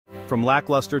From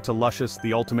lackluster to luscious,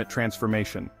 the ultimate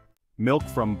transformation. Milk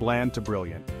from bland to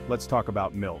brilliant. Let's talk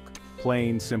about milk.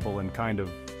 Plain, simple, and kind of,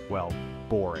 well,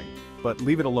 boring. But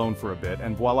leave it alone for a bit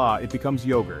and voila, it becomes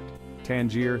yogurt.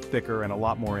 Tangier, thicker, and a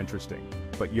lot more interesting.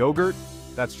 But yogurt?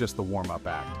 That's just the warm-up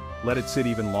act. Let it sit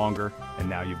even longer, and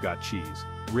now you've got cheese.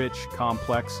 Rich,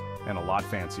 complex, and a lot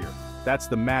fancier. That's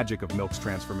the magic of milk's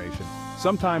transformation.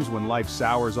 Sometimes when life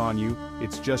sours on you,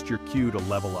 it's just your cue to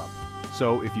level up.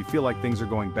 So if you feel like things are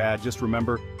going bad, just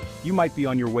remember, you might be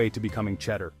on your way to becoming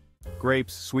cheddar.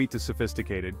 Grapes, sweet to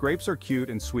sophisticated. Grapes are cute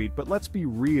and sweet, but let's be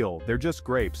real, they're just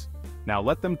grapes. Now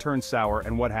let them turn sour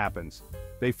and what happens?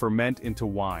 They ferment into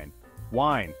wine.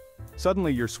 Wine!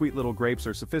 Suddenly your sweet little grapes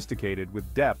are sophisticated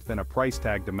with depth and a price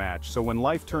tag to match, so when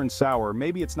life turns sour,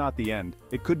 maybe it's not the end,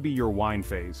 it could be your wine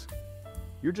phase.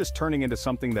 You're just turning into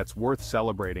something that's worth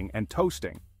celebrating and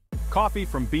toasting. Coffee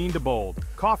from bean to bold.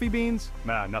 Coffee beans?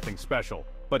 Nah, nothing special.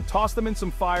 But toss them in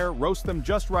some fire, roast them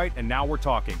just right, and now we're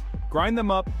talking. Grind them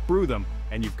up, brew them,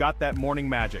 and you've got that morning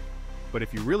magic. But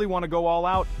if you really want to go all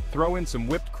out, throw in some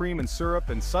whipped cream and syrup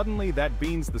and suddenly that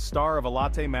bean's the star of a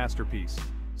latte masterpiece.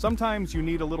 Sometimes you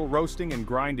need a little roasting and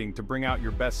grinding to bring out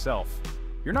your best self.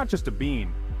 You're not just a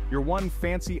bean, you're one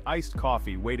fancy iced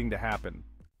coffee waiting to happen.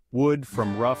 Wood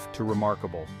from rough to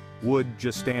remarkable. Wood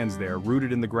just stands there,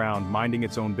 rooted in the ground, minding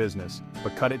its own business,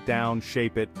 but cut it down,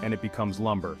 shape it, and it becomes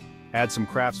lumber. Add some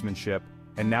craftsmanship,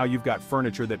 and now you've got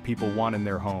furniture that people want in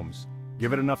their homes.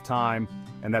 Give it enough time,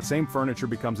 and that same furniture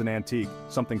becomes an antique,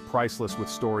 something priceless with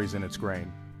stories in its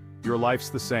grain. Your life's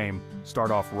the same,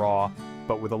 start off raw,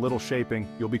 but with a little shaping,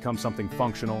 you'll become something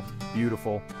functional,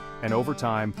 beautiful, and over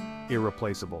time,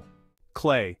 irreplaceable.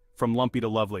 Clay, from lumpy to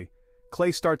lovely.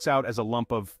 Clay starts out as a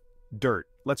lump of dirt.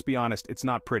 Let's be honest, it's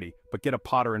not pretty, but get a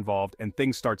potter involved and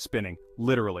things start spinning,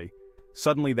 literally.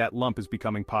 Suddenly that lump is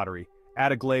becoming pottery.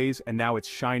 Add a glaze and now it's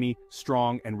shiny,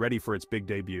 strong, and ready for its big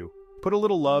debut. Put a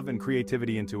little love and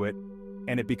creativity into it,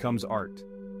 and it becomes art.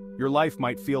 Your life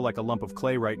might feel like a lump of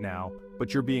clay right now,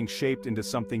 but you're being shaped into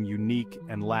something unique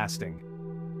and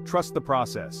lasting. Trust the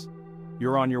process.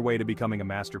 You're on your way to becoming a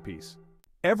masterpiece.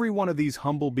 Every one of these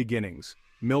humble beginnings,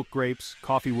 milk grapes,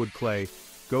 coffee wood clay,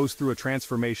 goes through a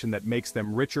transformation that makes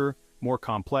them richer, more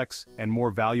complex, and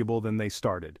more valuable than they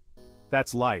started.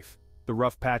 That's life. The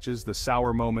rough patches, the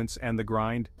sour moments, and the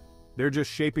grind. They're just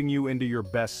shaping you into your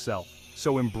best self.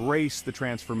 So embrace the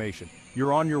transformation.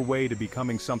 You're on your way to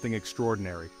becoming something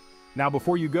extraordinary. Now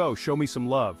before you go, show me some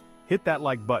love. Hit that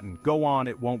like button. Go on,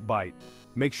 it won't bite.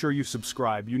 Make sure you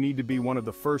subscribe. You need to be one of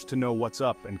the first to know what's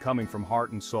up and coming from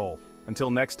heart and soul. Until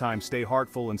next time, stay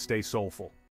heartful and stay soulful.